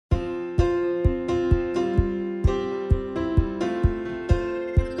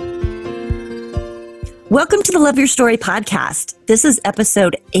Welcome to the Love Your Story podcast. This is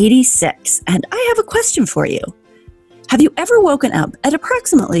episode 86, and I have a question for you. Have you ever woken up at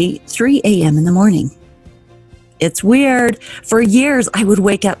approximately 3 a.m. in the morning? It's weird. For years, I would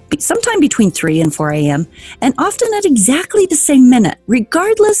wake up sometime between 3 and 4 a.m., and often at exactly the same minute,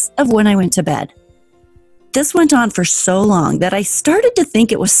 regardless of when I went to bed. This went on for so long that I started to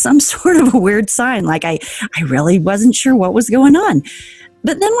think it was some sort of a weird sign, like I really wasn't sure what was going on.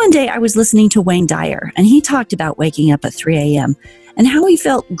 But then one day I was listening to Wayne Dyer, and he talked about waking up at 3 a.m. and how he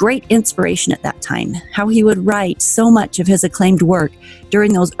felt great inspiration at that time, how he would write so much of his acclaimed work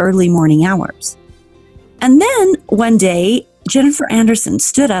during those early morning hours. And then one day, Jennifer Anderson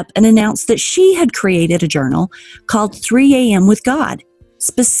stood up and announced that she had created a journal called 3 a.m. with God,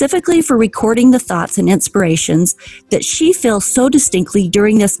 specifically for recording the thoughts and inspirations that she feels so distinctly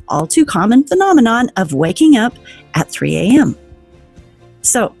during this all too common phenomenon of waking up at 3 a.m.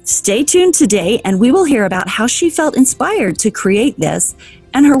 So stay tuned today, and we will hear about how she felt inspired to create this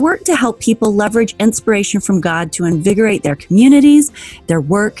and her work to help people leverage inspiration from God to invigorate their communities, their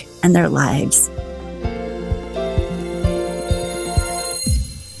work, and their lives.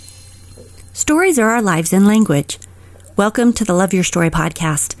 Stories are our lives in language. Welcome to the Love Your Story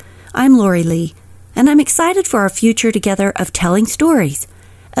podcast. I'm Lori Lee, and I'm excited for our future together of telling stories,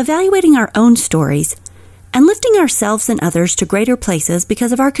 evaluating our own stories, and lifting ourselves and others to greater places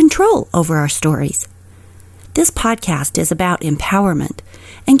because of our control over our stories. This podcast is about empowerment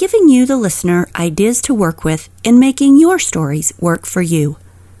and giving you, the listener, ideas to work with in making your stories work for you.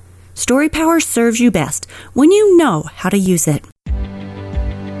 Story power serves you best when you know how to use it.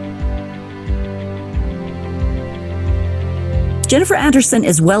 Jennifer Anderson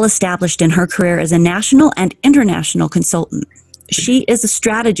is well established in her career as a national and international consultant. She is a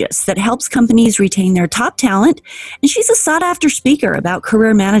strategist that helps companies retain their top talent, and she's a sought-after speaker about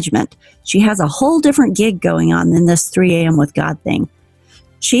career management. She has a whole different gig going on than this 3 a.m. with God thing.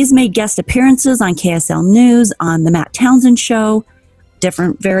 She's made guest appearances on KSL News, on The Matt Townsend Show,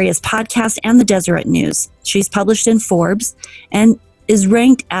 different various podcasts, and the Deseret News. She's published in Forbes and is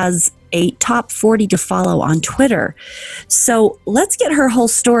ranked as a top 40 to follow on Twitter. So let's get her whole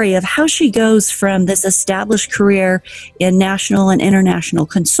story of how she goes from this established career in national and international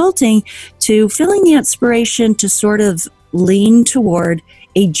consulting to feeling the inspiration to sort of lean toward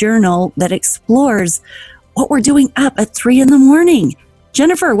a journal that explores what we're doing up at 3 in the morning.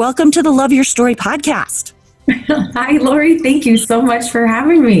 Jennifer, welcome to the Love Your Story podcast. Hi, Lori. Thank you so much for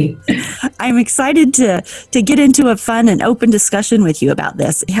having me. I'm excited to get into a fun and open discussion with you about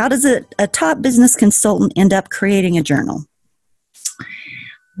this. How does a top business consultant end up creating a journal?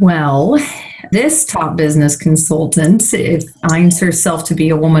 Well, this top business consultant finds herself to be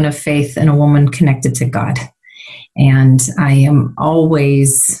a woman of faith and a woman connected to God. And I am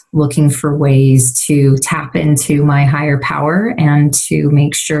always looking for ways to tap into my higher power and to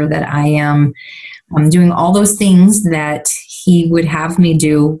make sure that I am doing all those things that he would have me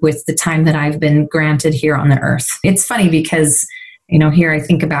do with the time that I've been granted here on the earth. It's funny because, here I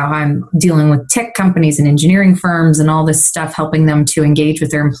think about I'm dealing with tech companies and engineering firms and all this stuff, helping them to engage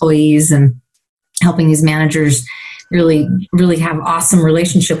with their employees and helping these managers really, really have awesome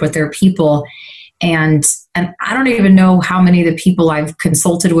relationship with their people. And I don't even know how many of the people I've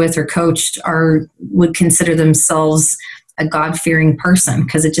consulted with or coached would consider themselves a God-fearing person,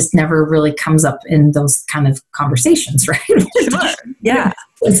 because it just never really comes up in those kind of conversations, right? Sure. Yeah.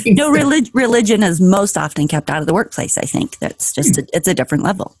 Religion is most often kept out of the workplace, I think. That's just, it's a different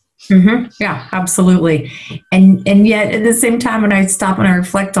level. Mm-hmm. Yeah, absolutely. And yet at the same time, when I stop and I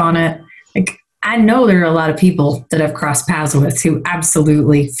reflect on it, like, I know there are a lot of people that I've crossed paths with who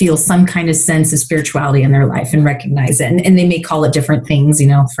absolutely feel some kind of sense of spirituality in their life and recognize it. And they may call it different things,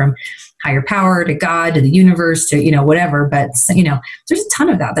 from higher power to God to the universe to, whatever. But, there's a ton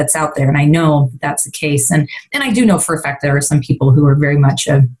of that's out there. And I know that's the case. And I do know for a fact there are some people who are very much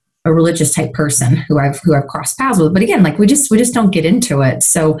a religious type person who I've crossed paths with. But again, like we just don't get into it.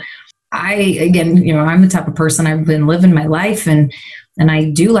 So I'm the type of person, I've been living my life and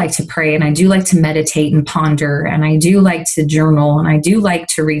I do like to pray, and I do like to meditate and ponder, and I do like to journal, and I do like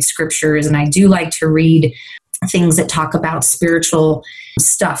to read scriptures, and I do like to read things that talk about spiritual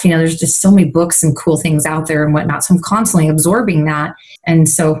stuff. There's just so many books and cool things out there and whatnot. So I'm constantly absorbing that. And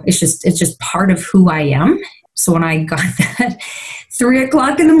so it's just part of who I am. So when I got that 3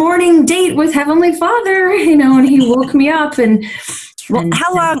 o'clock in the morning date with Heavenly Father, and he woke me up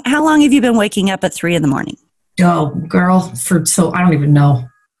How long have you been waking up at 3 in the morning? Oh, girl, I don't even know,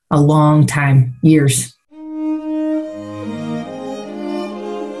 a long time, years.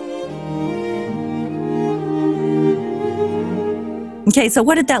 Okay, so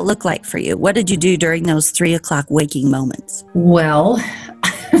what did that look like for you? What did you do during those 3 o'clock waking moments? Well,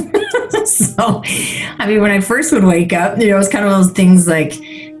 so, I mean, when I first would wake up, it was kind of those things like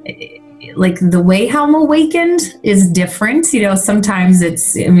the way how I'm awakened is different. Sometimes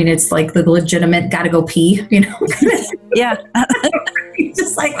it's like the legitimate gotta go pee, Yeah.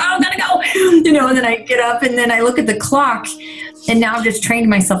 just like, oh, gotta go, and then I get up and then I look at the clock. And now I've just trained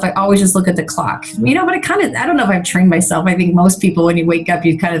myself. I always just look at the clock, but I don't know if I've trained myself. I think most people, when you wake up,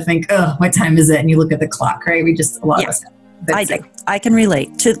 you kind of think, oh, what time is it? And you look at the clock, right? A lot of us. I do. I can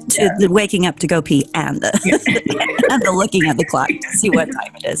relate to the waking up to go pee and the, and the looking at the clock to see what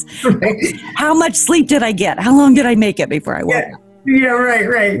time it is. Right. How much sleep did I get? How long did I make it before I woke up? Yeah,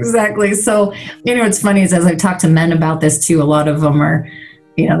 right, exactly. So, what's funny is as I've talked to men about this too, a lot of them are,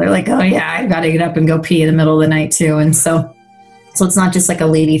 they're like, oh yeah, I got to get up and go pee in the middle of the night too. And so it's not just like a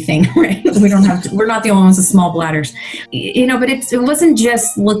lady thing, right? We're not the only ones with small bladders, but it wasn't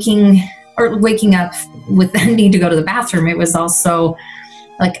just looking or waking up with the need to go to the bathroom. It was also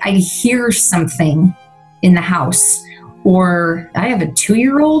like I hear something in the house, or I have a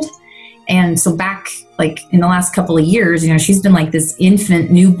 2-year-old. And so back like in the last couple of years, she's been like this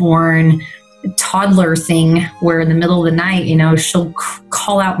infant, newborn, toddler thing where in the middle of the night, she'll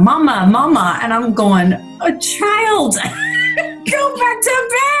call out, mama, mama. And I'm going, a child, go back to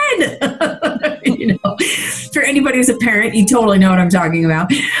bed. For anybody who's a parent, you totally know what I'm talking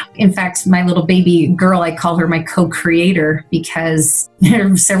about. In fact, my little baby girl, I call her my co-creator because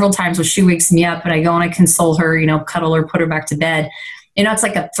there are several times when she wakes me up and I go and I console her, cuddle her, put her back to bed. It's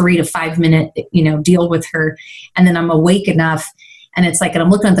like a 3 to 5 minute, deal with her. And then I'm awake enough and it's like, and I'm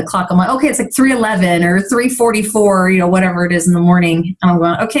looking at the clock. I'm like, okay, it's like 3:11 or 3:44, whatever it is in the morning. And I'm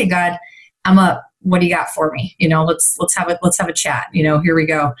going, okay, God, I'm up. What do you got for me? Let's have a chat. Here we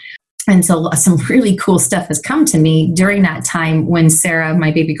go. And so some really cool stuff has come to me during that time when Sarah,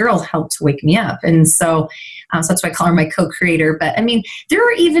 my baby girl, helped wake me up. And so that's why I call her my co-creator. But I mean, there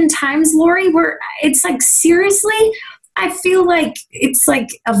are even times, Lori, where it's like, seriously, I feel like it's like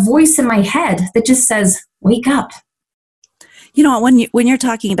a voice in my head that just says, wake up. When you're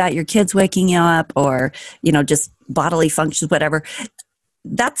talking about your kids waking you up or, just bodily functions, whatever,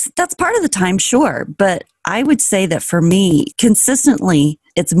 that's part of the time, sure. But I would say that for me, consistently,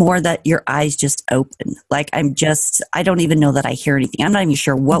 it's more that your eyes just open. Like I don't even know that I hear anything. I'm not even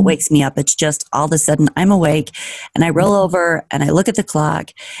sure what wakes me up. It's just all of a sudden I'm awake and I roll over and I look at the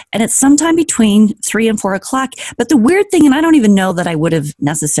clock and it's sometime between 3 and 4 o'clock. But the weird thing, and I don't even know that I would have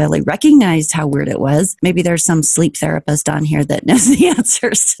necessarily recognized how weird it was. Maybe there's some sleep therapist on here that knows the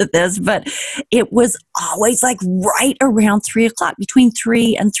answers to this, but it was always like right around 3 o'clock, between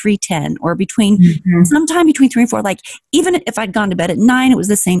 3 and 3:10 or sometime between 3 and 4. Like even if I'd gone to bed at 9, it was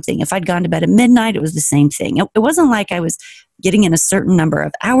the same thing. If I'd gone to bed at midnight, it was the same thing. It wasn't like I was getting in a certain number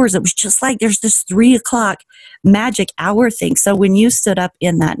of hours. It was just like there's this 3 o'clock magic hour thing. So when you stood up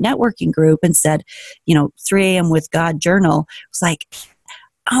in that networking group and said, 3 a.m. with God journal, it was like,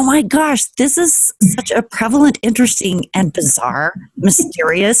 oh my gosh, this is such a prevalent, interesting, and bizarre,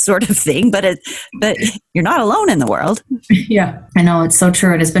 mysterious sort of thing. But you're not alone in the world. Yeah, I know. It's so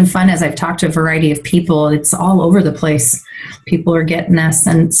true. And it's been fun as I've talked to a variety of people. It's all over the place. People are getting this.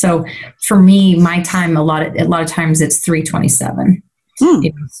 And so for me, my time, a lot of times it's 3:27.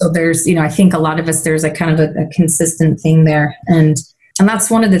 So there's, I think a lot of us, there's a kind of a consistent thing there. And that's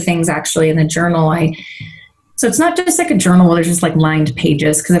one of the things actually in the journal So it's not just like a journal where there's just like lined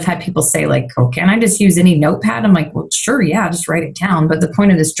pages, because I've had people say like, oh, can I just use any notepad? I'm like, well, sure, yeah, just write it down. But the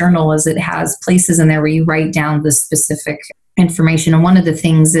point of this journal is it has places in there where you write down the specific information. And one of the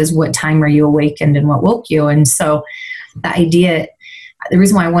things is what time are you awakened and what woke you? And so the idea, the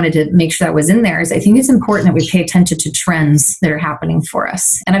reason why I wanted to make sure that was in there is I think it's important that we pay attention to trends that are happening for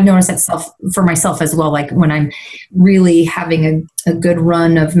us. And I've noticed that for myself as well, like when I'm really having a good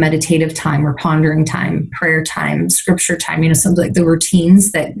run of meditative time or pondering time, prayer time, scripture time, some like the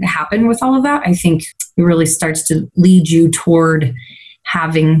routines that happen with all of that, I think it really starts to lead you toward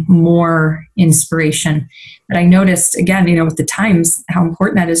having more inspiration. But I noticed again, with the times, how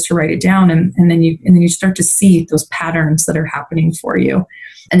important that is to write it down. And then you start to see those patterns that are happening for you.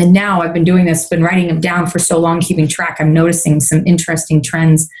 And then now I've been doing this, been writing them down for so long, keeping track. I'm noticing some interesting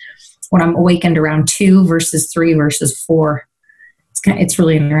trends when I'm awakened around 2 versus 3 versus 4. It's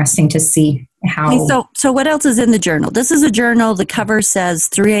really interesting to see how. Okay, so what else is in the journal? This is a journal. The cover says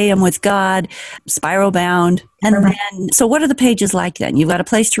 3 a.m. with God, spiral bound. And then, so what are the pages like then? You've got a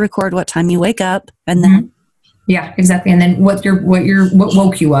place to record what time you wake up, and then. Yeah, exactly. And then what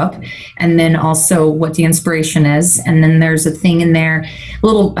woke you up, and then also what the inspiration is. And then there's a thing in there, a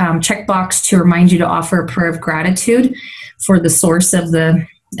little checkbox to remind you to offer a prayer of gratitude for the source of the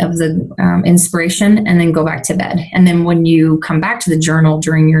inspiration, and then go back to bed. And then when you come back to the journal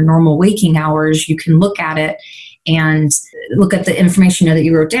during your normal waking hours, you can look at it and look at the information that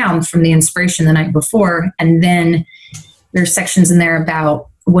you wrote down from the inspiration the night before. And then there's sections in there about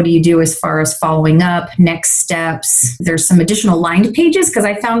what do you do as far as following up, next steps. There's some additional lined pages, because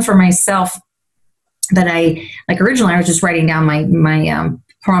I found for myself that originally I was just writing down my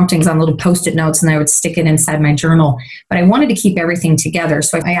promptings on little Post-it notes, and I would stick it inside my journal. But I wanted to keep everything together.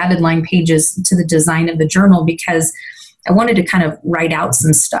 So I added line pages to the design of the journal because I wanted to kind of write out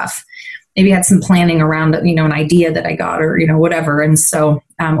some stuff. Maybe I had some planning around, an idea that I got, or, whatever. And so,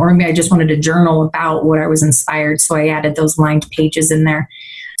 or maybe I just wanted to journal about what I was inspired. So I added those lined pages in there.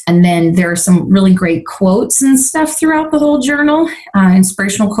 And then there are some really great quotes and stuff throughout the whole journal,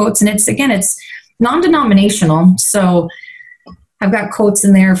 inspirational quotes. And it's non-denominational. So I've got quotes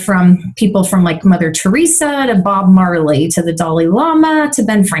in there from people from like Mother Teresa to Bob Marley to the Dalai Lama to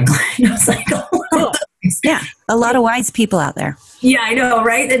Ben Franklin. I was like, oh, yeah, a lot of wise people out there. Yeah, I know,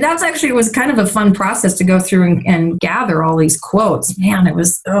 right? And that's actually was kind of a fun process to go through and gather all these quotes. Man, it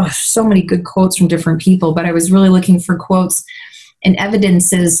was so many good quotes from different people, but I was really looking for quotes and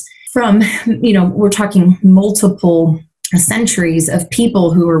evidences from, we're talking multiple centuries of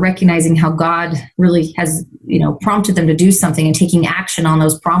people who are recognizing how God really has, prompted them to do something and taking action on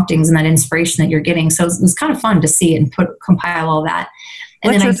those promptings and that inspiration that you're getting. So it was kind of fun to see it and compile all that.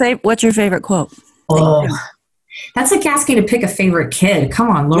 And what's your favorite quote? Oh, that's like asking to pick a favorite kid. Come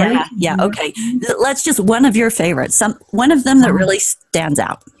on, Lori. Yeah. Okay. Let's just one of your favorites. One of them that really stands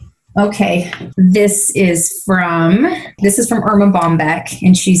out. Okay. This is from Irma Bombeck.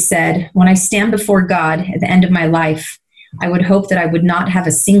 And she said, "When I stand before God at the end of my life, I would hope that I would not have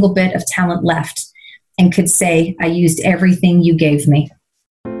a single bit of talent left and could say, I used everything you gave me."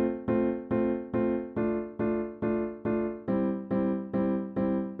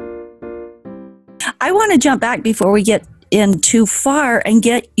 I want to jump back before we get in too far and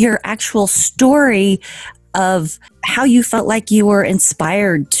get your actual story of how you felt like you were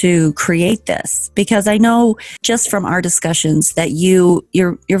inspired to create this, because I know just from our discussions that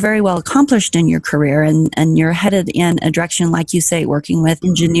you're very well accomplished in your career, and you're headed in a direction, like you say, working with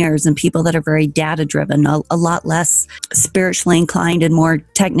engineers and people that are very data driven, a lot less spiritually inclined and more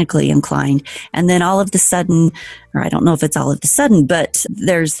technically inclined. And then all of a sudden, or I don't know if it's all of a sudden, but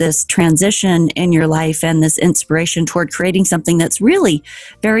there's this transition in your life and this inspiration toward creating something that's really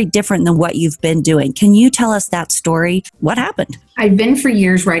very different than what you've been doing. Can you tell us that story? What happened? I've been for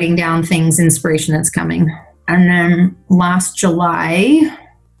years writing down things, inspiration that's coming. And then last July,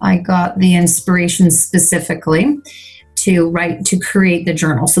 I got the inspiration specifically to create the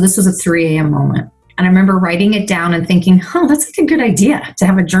journal. So this was a 3 a.m. moment. And I remember writing it down and thinking, that's like a good idea to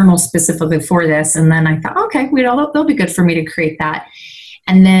have a journal specifically for this. And then I thought, okay, that'll be good for me to create that.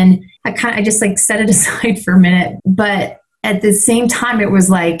 And then I just like set it aside for a minute. But at the same time, it was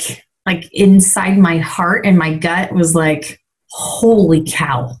like inside my heart and my gut was like, holy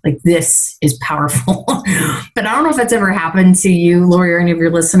cow, like this is powerful. But I don't know if that's ever happened to you, Lori, or any of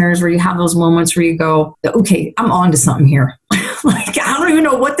your listeners, where you have those moments where you go, okay, I'm on to something here. Like, I don't even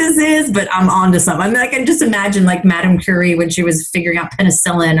know what this is, but I'm on to something. I mean, I can just imagine like Madame Curie when she was figuring out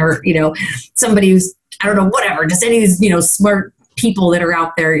penicillin, or, somebody who's, I don't know, whatever, just any of these, smart people that are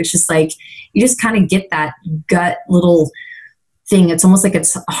out there. It's just like, you just kind of get that gut little thing. It's almost like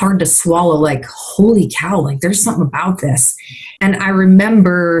it's hard to swallow, like, holy cow, like there's something about this. And I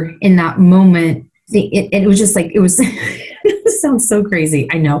remember in that moment, it was just like, it sounds so crazy,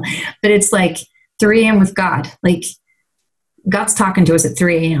 I know, but it's like 3 a.m. with God, like God's talking to us at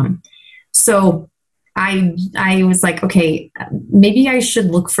 3 a.m. So I was like, okay, maybe I should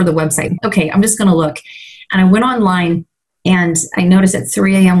look for the website. Okay, I'm just going to look. And I went online and I noticed that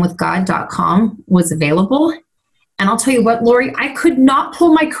 3amwithgod.com was available. And I'll tell you what, Lori, I could not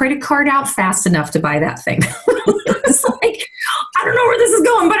pull my credit card out fast enough to buy that thing. It's like, I don't know where this is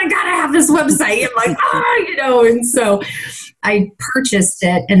going, but I got to have this website. I'm like, and so I purchased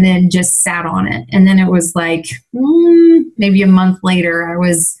it and then just sat on it. And then it was like, maybe a month later, I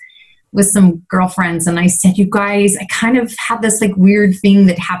was with some girlfriends and I said, you guys, I kind of had this like weird thing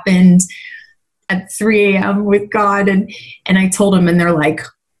that happened at 3 a.m. with God. And I told them, and they're like,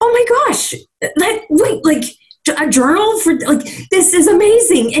 oh my gosh, wait, like, a journal for like, this is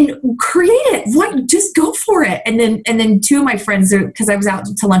amazing, and create it. What? Just go for it. And then two of my friends, because I was out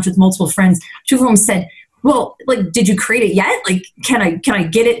to lunch with multiple friends, two of them said, well, like, did you create it yet? Like, can I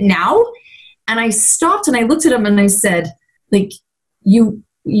get it now? And I stopped and I looked at them and I said, like, you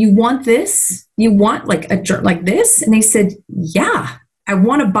want this? You want like a journal like this? And they said, yeah, I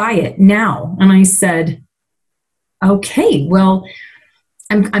want to buy it now. And I said, okay, well,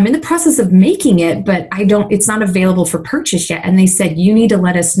 I'm in the process of making it, but it's not available for purchase yet. And they said, you need to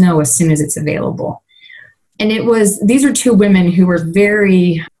let us know as soon as it's available. And these are two women who were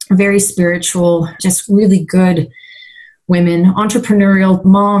very, very spiritual, just really good women, entrepreneurial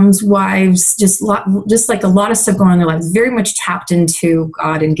moms, wives, just like a lot of stuff going on in their lives, very much tapped into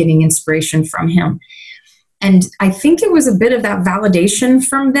God and getting inspiration from Him. And I think it was a bit of that validation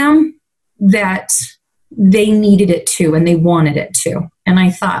from them that they needed it too, and they wanted it too. And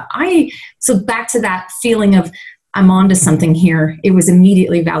I thought, so back to that feeling of I'm onto something here, it was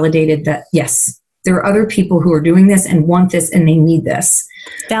immediately validated that, yes, there are other people who are doing this and want this and they need this.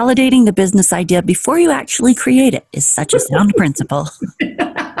 Validating the business idea before you actually create it is such a sound principle.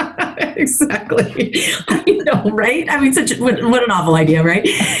 Exactly. I know, right? I mean, what an awful idea, right?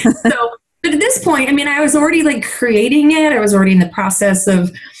 But at this point, I mean, I was already like creating it. I was already in the process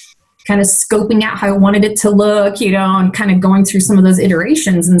of kind of scoping out how I wanted it to look, and kind of going through some of those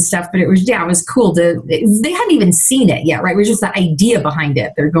iterations and stuff. But it was cool they hadn't even seen it yet, right? It was just the idea behind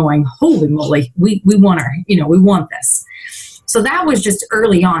it. They're going, holy moly, we want we want this. So that was just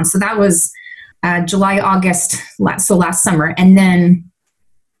early on. So that was July, August, last summer. And then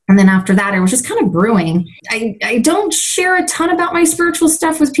after that, it was just kind of brewing. I don't share a ton about my spiritual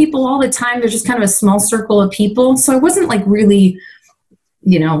stuff with people all the time. There's just kind of a small circle of people. So I wasn't like really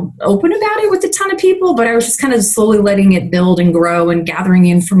open about it with a ton of people, but I was just kind of slowly letting it build and grow and gathering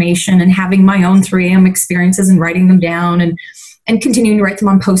information and having my own 3 a.m. experiences and writing them down and continuing to write them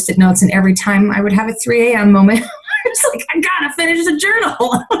on Post-it notes. And every time I would have a 3 a.m. moment, I was like, I gotta finish the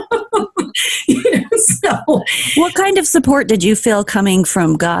journal. So, what kind of support did you feel coming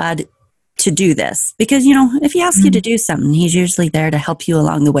from God to do this? Because, if He asks you to do something, He's usually there to help you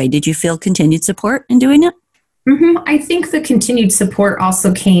along the way. Did you feel continued support in doing it? Mm-hmm. I think the continued support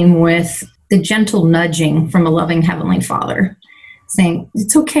also came with the gentle nudging from a loving Heavenly Father saying,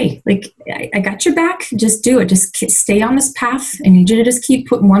 it's okay. Like, I got your back. Just do it. Just stay on this path. I need you to just keep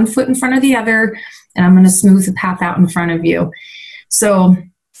putting one foot in front of the other, and I'm going to smooth the path out in front of you. So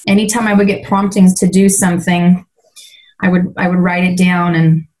anytime I would get promptings to do something, I would write it down,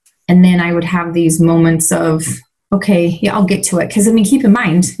 and then I would have these moments of, okay, yeah, I'll get to it. Because, keep in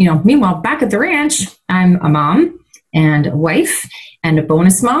mind, meanwhile, back at the ranch, I'm a mom and a wife and a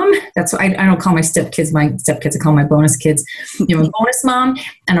bonus mom. That's what I don't call my stepkids. I call my bonus kids. A bonus mom,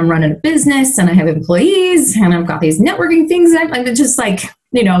 and I'm running a business, and I have employees, and I've got these networking things. I'm just like,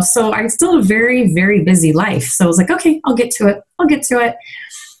 so I still have a very, very busy life. So I was like, okay, I'll get to it.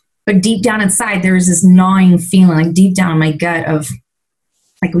 But deep down inside, there was this gnawing feeling, like deep down in my gut of,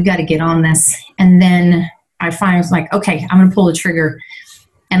 like, we got to get on this. And then I finally was like, okay, I'm going to pull the trigger.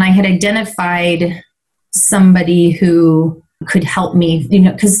 And I had identified somebody who could help me,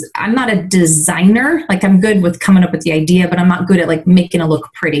 because I'm not a designer. Like, I'm good with coming up with the idea, but I'm not good at like making it look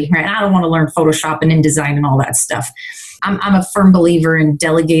pretty, right? And I don't want to learn Photoshop and InDesign and all that stuff. I'm a firm believer in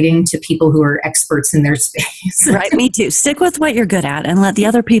delegating to people who are experts in their space. Right, me too. Stick with what you're good at and let the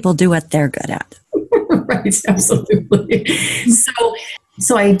other people do what they're good at. Right, absolutely.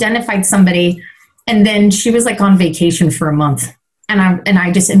 So I identified somebody. And then she was like on vacation for a month. And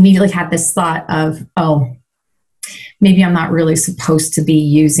I just immediately had this thought of, oh, maybe I'm not really supposed to be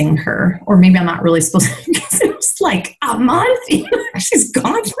using her. Or maybe I'm not really supposed to, because it was like a month. She's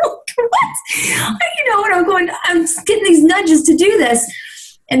gone for what? And I'm getting these nudges to do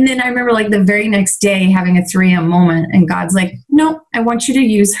this. And then I remember like the very next day having a 3 a.m. moment, and God's like, no, I want you to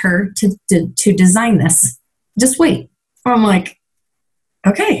use her to design this. Just wait. I'm like,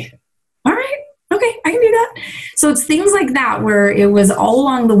 okay, all right. Okay, I can do that. So it's things like that where it was all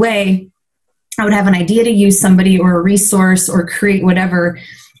along the way, I would have an idea to use somebody or a resource or create whatever.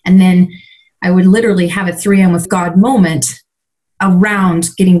 And then I would literally have a 3 a.m. with God moment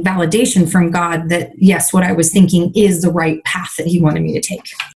around getting validation from God that, yes, what I was thinking is the right path that He wanted me to take.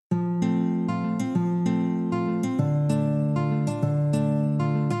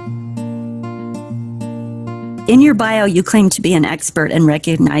 In your bio, you claim to be an expert in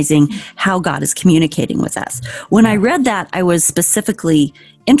recognizing how God is communicating with us. When I read that, I was specifically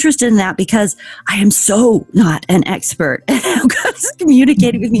interested in that because I am so not an expert at how God is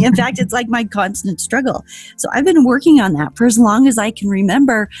communicating with me. In fact, it's like my constant struggle. So I've been working on that for as long as I can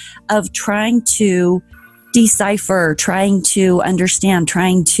remember, of trying to decipher, trying to understand,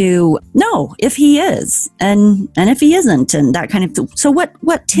 trying to know if He is and if He isn't, and that kind of thing. So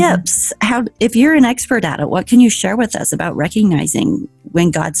what tips, if you're an expert at it, what can you share with us about recognizing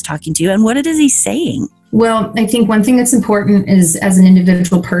when God's talking to you and what it is He's saying? Well, I think one thing that's important is, as an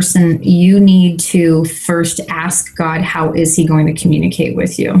individual person, you need to first ask God, how is he going to communicate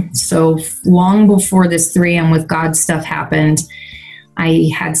with you? So long before this 3 a.m. with God stuff happened,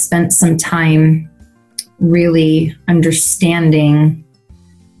 I had spent some time really understanding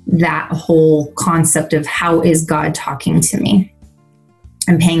that whole concept of how is God talking to me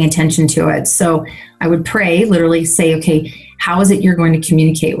and paying attention to it. So I would pray, literally say, okay, how is it you're going to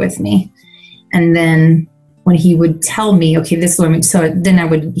communicate with me? And then when he would tell me, okay, this is what I mean, so then I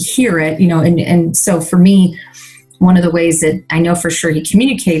would hear it, and so for me, one of the ways that I know for sure he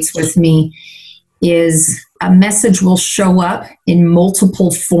communicates with me is a message will show up in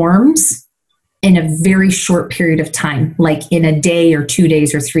multiple forms in a very short period of time, like in a day or 2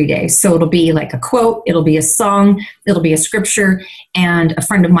 days or 3 days. So it'll be like a quote, it'll be a song, it'll be a scripture, and a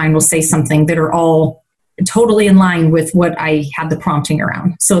friend of mine will say something that are all totally in line with what I had the prompting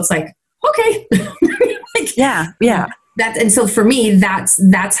around. So it's like, okay. Yeah. And so for me,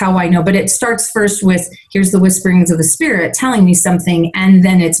 that's how I know. But it starts first with, here's the whisperings of the Spirit telling me something, and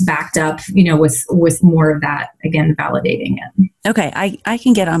then it's backed up, with more of that, again, validating it. Okay, I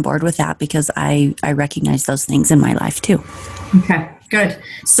can get on board with that because I recognize those things in my life too. Okay, good.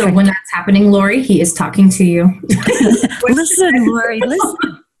 So when that's happening, Lori, he is talking to you. Listen, Lori,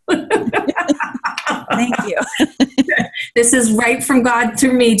 listen. Thank you. This is right from God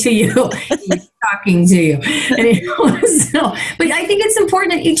through me to you. He's talking to you. But I think it's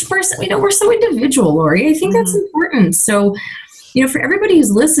important that each person, we're so individual, Lori. I think that's important. So, for everybody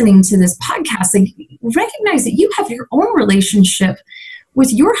who's listening to this podcast, recognize that you have your own relationship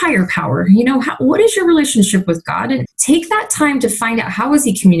with your higher power. What is your relationship with God? And take that time to find out, how is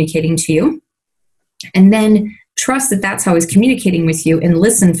he communicating to you? And then trust that that's how he's communicating with you, and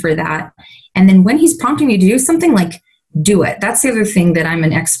listen for that. And then when he's prompting you to do something, do it. That's the other thing that I'm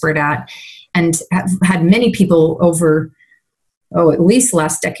an expert at, and have had many people over, at least the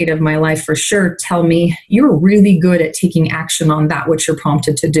last decade of my life for sure, tell me, you're really good at taking action on that which you're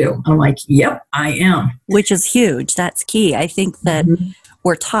prompted to do. I'm like, yep, I am. Which is huge. That's key. I think that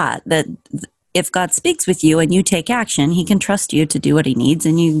we're taught that if God speaks with you and you take action, he can trust you to do what he needs,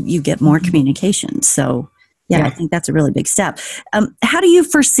 and you get more communication. So yeah, I think that's a really big step. How do you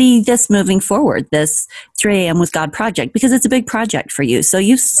foresee this moving forward, this 3 a.m. with God project? Because it's a big project for you. So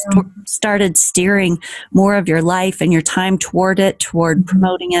you've started steering more of your life and your time toward it, toward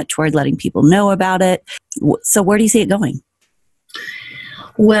promoting it, toward letting people know about it. So where do you see it going?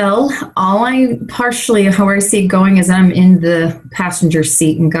 Well, how I see it going is I'm in the passenger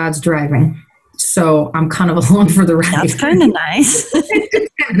seat and God's driving. So I'm kind of along for the ride. That's kind of nice.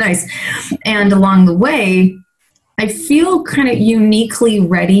 Nice. And along the way, I feel kind of uniquely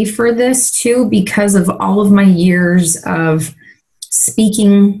ready for this too, because of all of my years of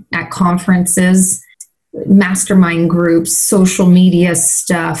speaking at conferences, mastermind groups, social media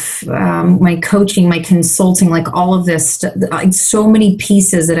stuff, my coaching, my consulting, all of this stuff, so many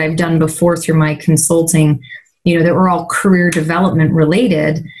pieces that I've done before through my consulting, that were all career development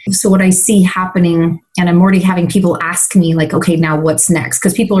related. So what I see happening, and I'm already having people ask me okay, now what's next?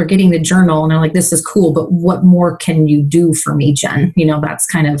 Because people are getting the journal and they're like, this is cool, but what more can you do for me, Jen? That's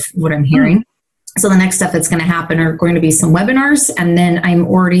kind of what I'm hearing. So the next step that's going to happen are going to be some webinars. And then I'm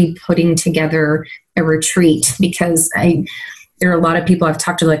already putting together a retreat, because there are a lot of people I've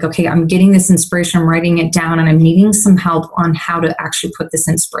talked to okay, I'm getting this inspiration, I'm writing it down, and I'm needing some help on how to actually put this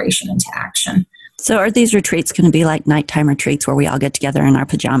inspiration into action. So are these retreats going to be like nighttime retreats where we all get together in our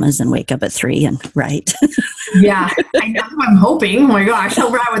pajamas and wake up at 3 and write? Yeah, I know. I'm hoping. Oh my gosh,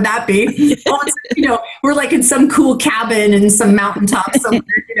 how rad would that be? We're in some cool cabin in some mountaintop somewhere,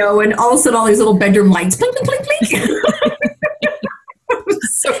 and all of a sudden all these little bedroom lights, blink, blink, blink, blink.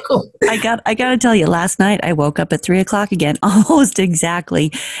 So cool. I got to tell you, last night I woke up at 3 o'clock again, almost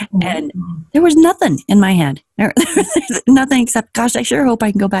exactly, and there was nothing in my head. Nothing except, gosh, I sure hope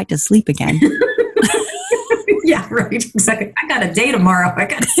I can go back to sleep again. Yeah, right. Exactly. I got a day tomorrow.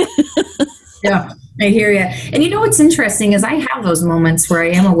 Yeah, I hear you. And what's interesting is I have those moments where I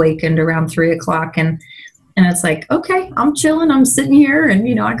am awakened around 3 o'clock, and it's like, okay, I'm chilling, I'm sitting here, and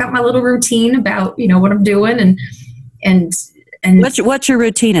I got my little routine about what I'm doing, and what's your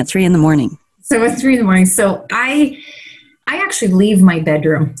routine at 3 a.m? So at 3 a.m, so I actually leave my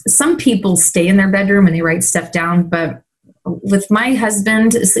bedroom. Some people stay in their bedroom and they write stuff down, but with my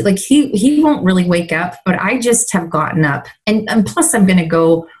husband, he won't really wake up, but I just have gotten up, and plus I'm going to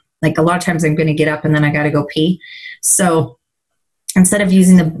go, a lot of times I'm going to get up and then I got to go pee. So instead of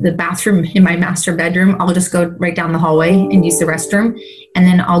using the bathroom in my master bedroom, I'll just go right down the hallway and use the restroom. And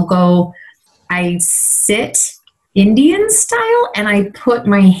then I sit Indian style, and I put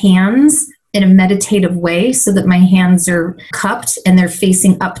my hands in a meditative way so that my hands are cupped and they're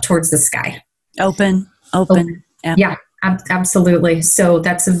facing up towards the sky. Open. Yeah, absolutely. So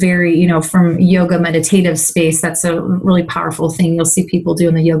that's a very, from yoga meditative space, that's a really powerful thing you'll see people do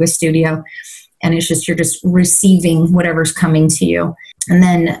in the yoga studio. And it's just, you're just receiving whatever's coming to you. And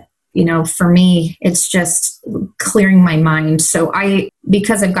then, for me, it's just clearing my mind. So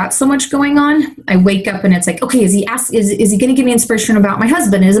because I've got so much going on, I wake up and it's like, okay, is he going to give me inspiration about my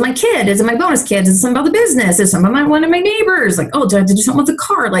husband? Is it my kid? Is it my bonus kids? Is it something about the business? Is it something about one of my neighbors? Like, oh, did I have to do something with the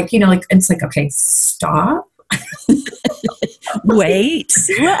car? Like, it's like, okay, stop. Wait,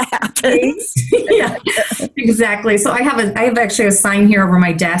 what happened? Yeah, exactly. So I have actually a sign here over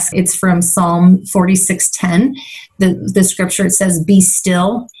my desk. It's from Psalm 46:10. The scripture, it says, "Be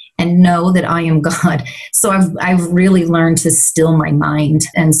still and know that I am God." So I've really learned to still my mind.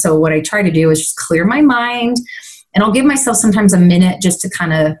 And so what I try to do is just clear my mind, and I'll give myself sometimes a minute just to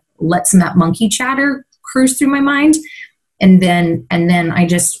kind of let some of that monkey chatter cruise through my mind. And then I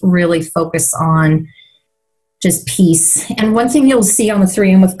just really focus on just peace. And one thing you'll see on the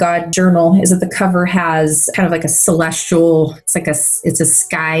 3 AM with God journal is that the cover has kind of like a celestial, it's a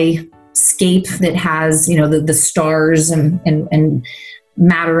skyscape that has, the stars and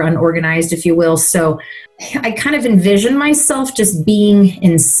matter unorganized, if you will. So I kind of envision myself just being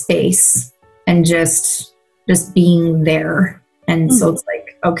in space and just being there. And so it's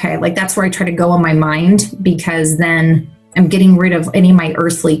like, okay, like that's where I try to go in my mind, because then I'm getting rid of any of my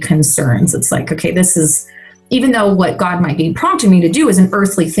earthly concerns. It's like, okay, this is, even though what God might be prompting me to do is an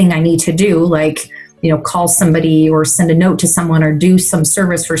earthly thing I need to do, like, call somebody or send a note to someone or do some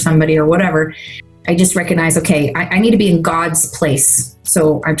service for somebody or whatever, I just recognize, okay, I need to be in God's place.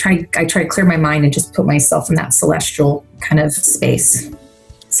 So I try to clear my mind and just put myself in that celestial kind of space.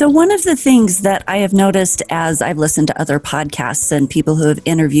 So one of the things that I have noticed as I've listened to other podcasts and people who have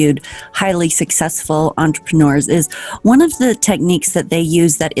interviewed highly successful entrepreneurs is one of the techniques that they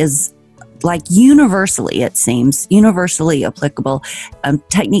use that is like universally, it seems, universally applicable,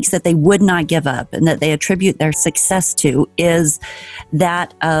 techniques that they would not give up and that they attribute their success to is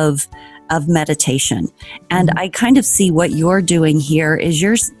that of meditation. And I kind of see what you're doing here is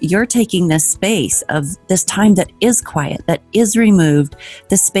you're taking this space of this time that is quiet, that is removed,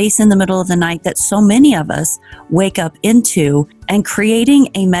 the space in the middle of the night that so many of us wake up into, and creating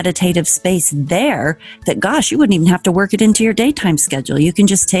a meditative space there that, gosh, you wouldn't even have to work it into your daytime schedule. You can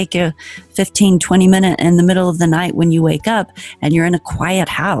just take a 15, 20 minute in the middle of the night when you wake up and you're in a quiet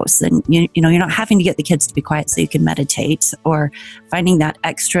house, and you're not having to get the kids to be quiet so you can meditate, or finding that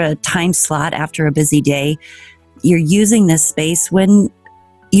extra time slot after a busy day. You're using this space when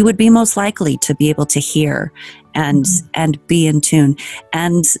you would be most likely to be able to hear and be in tune.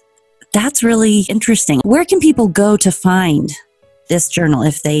 And that's really interesting. Where can people go to find this journal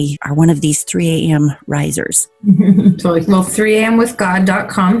if they are one of these 3 a.m. risers? Totally. Well,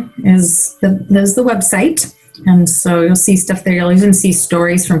 3amwithgod.com is the website. And so you'll see stuff there. You'll even see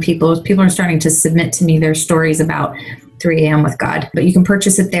stories from people. People are starting to submit to me their stories about 3 a.m. with God. But you can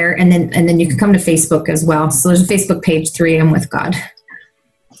purchase it there, and then you can come to Facebook as well. So there's a Facebook page, 3 a.m. with God.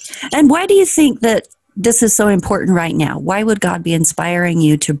 And why do you think that this is so important right now? Why would God be inspiring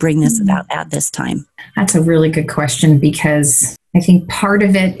you to bring this about at this time? That's a really good question, because I think part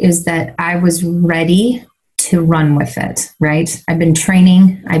of it is that I was ready to run with it, right? I've been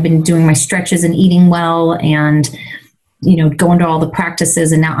training, I've been doing my stretches and eating well and, going to all the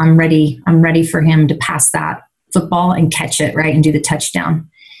practices, and now I'm ready for him to pass that football and catch it, right? And do the touchdown.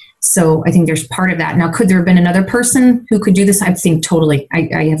 So I think there's part of that. Now, could there have been another person who could do this? I think totally.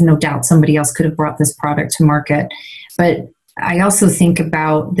 I have no doubt somebody else could have brought this product to market. But I also think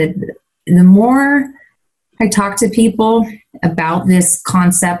about that the more I talk to people about this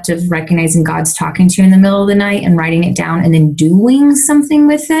concept of recognizing God's talking to you in the middle of the night and writing it down and then doing something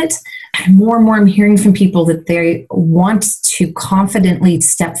with it, more and more I'm hearing from people that they want to confidently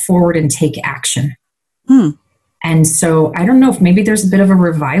step forward and take action. And so I don't know if maybe there's a bit of a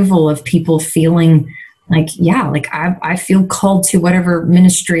revival of people feeling like, I feel called to whatever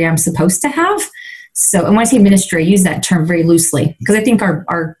ministry I'm supposed to have. So, and when I say ministry, I use that term very loosely, because I think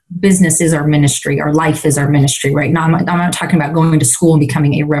our business is our ministry. Our life is our ministry, right? Now, I'm not talking about going to school and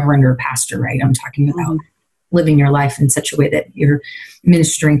becoming a reverend or a pastor, right? I'm talking about living your life in such a way that you're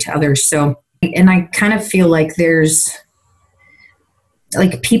ministering to others. So, and I kind of feel like there's,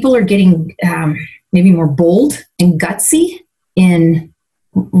 like, people are getting maybe more bold and gutsy in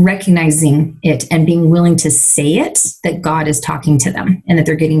recognizing it and being willing to say it, that God is talking to them and that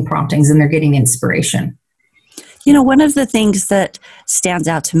they're getting promptings and they're getting inspiration. One of the things that stands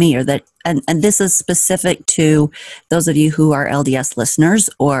out to me, or that and this is specific to those of you who are LDS listeners,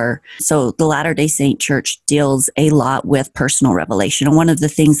 so the Latter-day Saint Church deals a lot with personal revelation. And one of the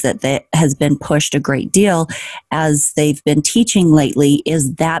things that has been pushed a great deal as they've been teaching lately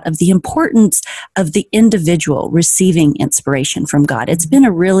is that of the importance of the individual receiving inspiration from God. It's been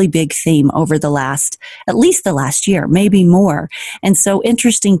a really big theme over at least the last year, maybe more. And so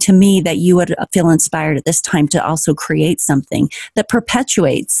interesting to me that you would feel inspired at this time to also create something that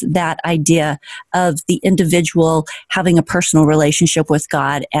perpetuates that idea of the individual having a personal relationship with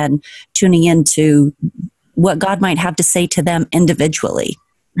God and tuning into what God might have to say to them individually.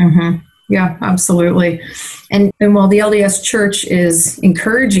 Mm-hmm. Yeah, absolutely. And while the LDS Church is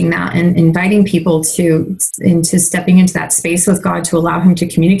encouraging that and inviting people into stepping into that space with God to allow Him to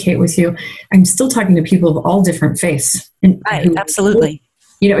communicate with you, I'm still talking to people of all different faiths. Right, absolutely.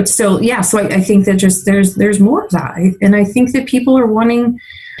 It's still, yeah. So I think that just there's more of that, and I think that people are wanting,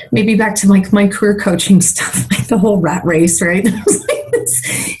 maybe back to like my career coaching stuff, like the whole rat race, right?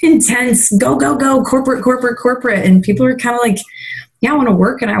 It's intense, go, corporate, and people are kind of like, yeah, I want to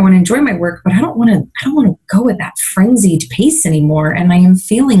work and I want to enjoy my work, but I don't want to go at that frenzied pace anymore. And I am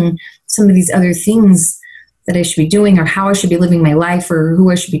feeling some of these other things that I should be doing, or how I should be living my life, or who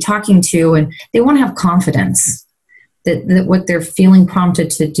I should be talking to, and they want to have confidence that what they're feeling prompted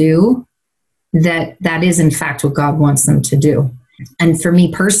to do, that is in fact what God wants them to do. And for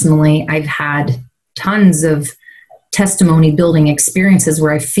me personally, I've had tons of testimony building experiences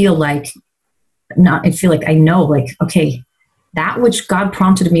where I feel like I know, like, okay, that which God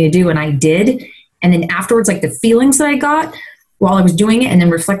prompted me to do, and I did. And then afterwards, like the feelings that I got while I was doing it and then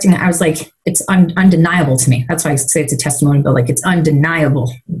reflecting, I was like, it's undeniable to me. That's why I say it's a testimony, but like, it's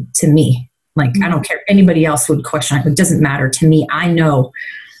undeniable to me. Like, I don't care. Anybody else would question it. It doesn't matter to me. I know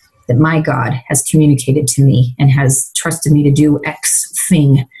that my God has communicated to me and has trusted me to do X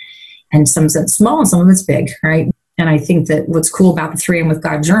thing. And some of it's small and some of it's big, right? And I think that what's cool about the 3 AM with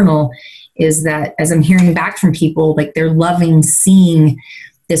God journal is that as I'm hearing back from people, like they're loving seeing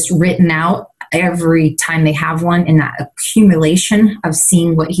this written out every time they have one, and that accumulation of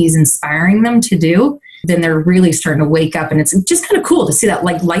seeing what He's inspiring them to do, then they're really starting to wake up. And it's just kind of cool to see that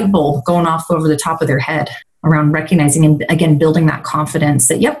like light bulb going off over the top of their head around recognizing and again, building that confidence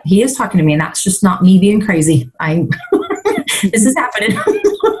that, yep, He is talking to me, and that's just not me being crazy. This is happening.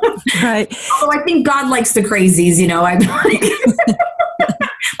 Right. Although I think God likes the crazies, I'm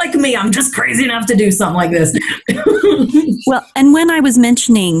like me, I'm just crazy enough to do something like this. Well, and when I was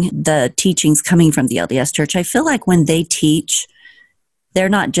mentioning the teachings coming from the LDS Church, I feel like when they teach, they're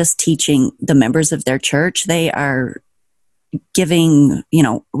not just teaching the members of their church, they are giving,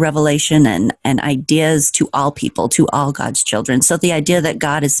 revelation and ideas to all people, to all God's children. So the idea that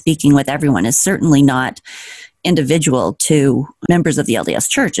God is speaking with everyone is certainly not individual to members of the LDS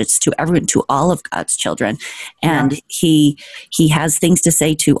Church. It's to everyone, to all of God's children. And He has things to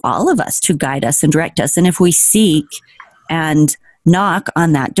say to all of us, to guide us and direct us. And if we seek and knock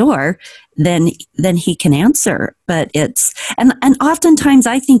on that door, then He can answer. But it's, and oftentimes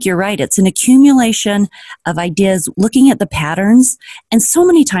I think you're right, it's an accumulation of ideas, looking at the patterns. And so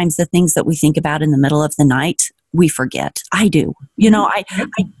many times the things that we think about in the middle of the night, we forget. I do. I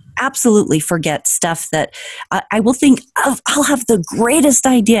absolutely forget stuff that I will think of. I'll have the greatest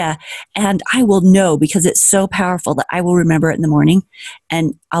idea and I will know, because it's so powerful, that I will remember it in the morning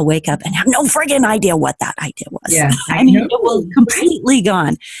and I'll wake up and have no friggin' idea what that idea was. Yeah, it will completely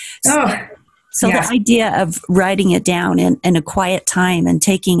gone. So the idea of writing it down in a quiet time and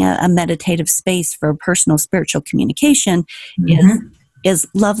taking a meditative space for personal spiritual communication is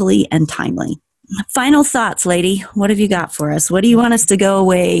lovely and timely. Final thoughts, lady. What have you got for us? What do you want us to go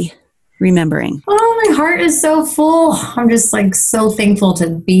away remembering? Oh, my heart is so full. I'm just like so thankful to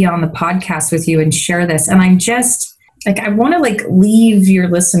be on the podcast with you and share this. And I'm just like, I want to leave your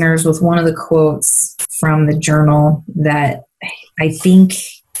listeners with one of the quotes from the journal that I think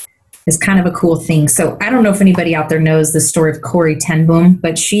is kind of a cool thing. So I don't know if anybody out there knows the story of Corrie ten Boom,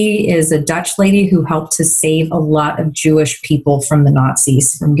 but she is a Dutch lady who helped to save a lot of Jewish people from the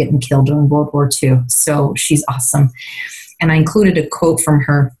Nazis, from getting killed during World War II. So she's awesome. And I included a quote from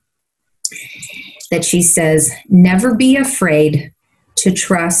her that she says, "Never be afraid to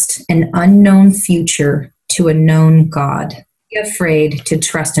trust an unknown future to a known God." Be afraid to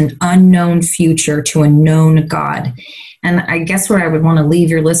trust an unknown future to a known God. And I guess what I would want to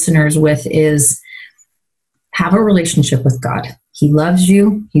leave your listeners with is have a relationship with God. He loves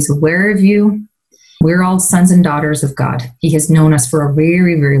you. He's aware of you. We're all sons and daughters of God. He has known us for a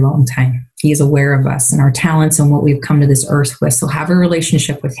very, very long time. He is aware of us and our talents and what we've come to this earth with. So have a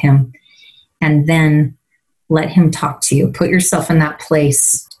relationship with Him and then let Him talk to you. Put yourself in that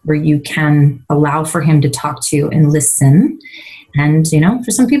place where you can allow for him to talk to you and listen. And,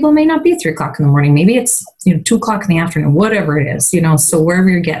 for some people, it may not be 3 o'clock in the morning. Maybe it's, 2 o'clock in the afternoon, whatever it is, so wherever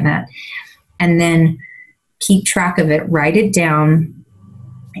you're getting at. And then keep track of it, write it down,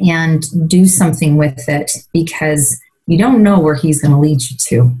 and do something with it, because you don't know where he's going to lead you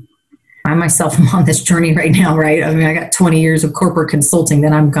to. I myself am on this journey right now, right? I mean, I got 20 years of corporate consulting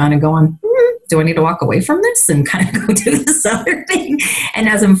that I'm kind of going, do I need to walk away from this and kind of go do this other thing? And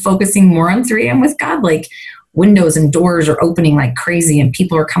as I'm focusing more on 3 a.m. with God, like windows and doors are opening like crazy and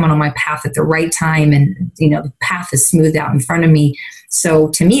people are coming on my path at the right time. And, the path is smoothed out in front of me. So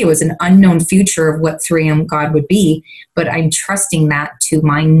to me, it was an unknown future of what 3 a.m. God would be, but I'm trusting that to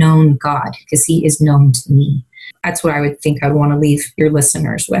my known God because he is known to me. That's what I would think I'd want to leave your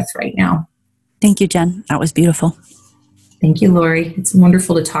listeners with right now. Thank you, Jen. That was beautiful. Thank you, Lori. It's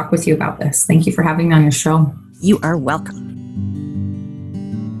wonderful to talk with you about this. Thank you for having me on your show. You are welcome.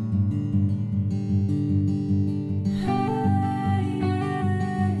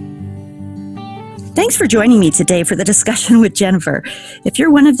 Thanks for joining me today for the discussion with Jennifer. If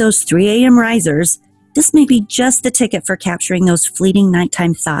you're one of those 3 a.m. risers, this may be just the ticket for capturing those fleeting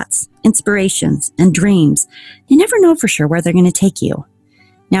nighttime thoughts, inspirations, and dreams. You never know for sure where they're going to take you.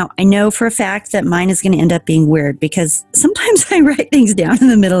 Now, I know for a fact that mine is going to end up being weird because sometimes I write things down in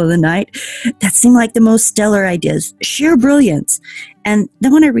the middle of the night that seem like the most stellar ideas, sheer brilliance. And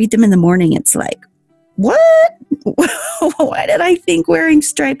then when I read them in the morning, it's like, what? Why did I think wearing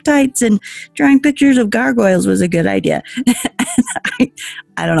striped tights and drawing pictures of gargoyles was a good idea?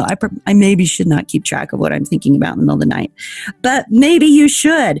 I don't know. I maybe should not keep track of what I'm thinking about in the middle of the night. But maybe you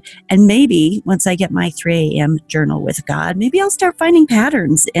should. And maybe once I get my 3 a.m. journal with God, maybe I'll start finding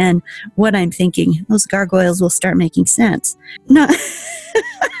patterns in what I'm thinking. Those gargoyles will start making sense. No.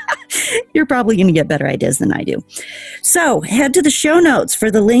 You're probably going to get better ideas than I do. So head to the show notes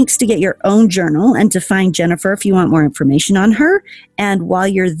for the links to get your own journal and to find Jennifer if you want more information on her. And while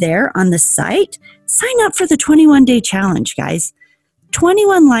you're there on the site, sign up for the 21-day challenge, guys.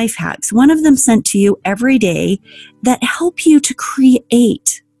 21 life hacks, one of them sent to you every day that help you to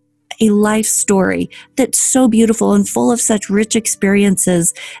create a life story that's so beautiful and full of such rich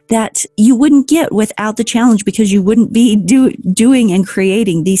experiences that you wouldn't get without the challenge because you wouldn't be doing and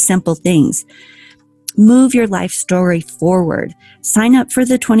creating these simple things. Move your life story forward. Sign up for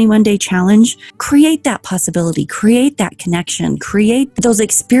the 21-day challenge. Create that possibility. Create that connection. Create those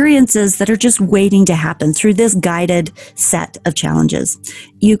experiences that are just waiting to happen through this guided set of challenges.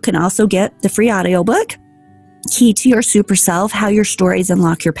 You can also get the free audiobook, Key to Your Super Self, How Your Stories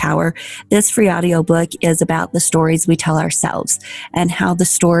Unlock Your Power. This free audiobook is about the stories we tell ourselves and how the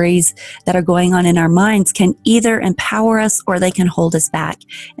stories that are going on in our minds can either empower us or they can hold us back.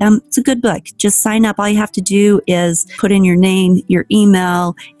 It's a good book. Just sign up. All you have to do is put in your name, your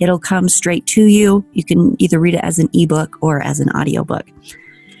email. It'll come straight to you. You can either read it as an ebook or as an audiobook.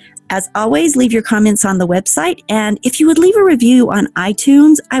 As always, leave your comments on the website. And if you would leave a review on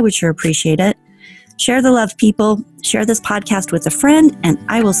iTunes, I would sure appreciate it. Share the love, people. Share this podcast with a friend, and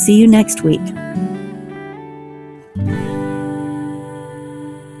I will see you next week.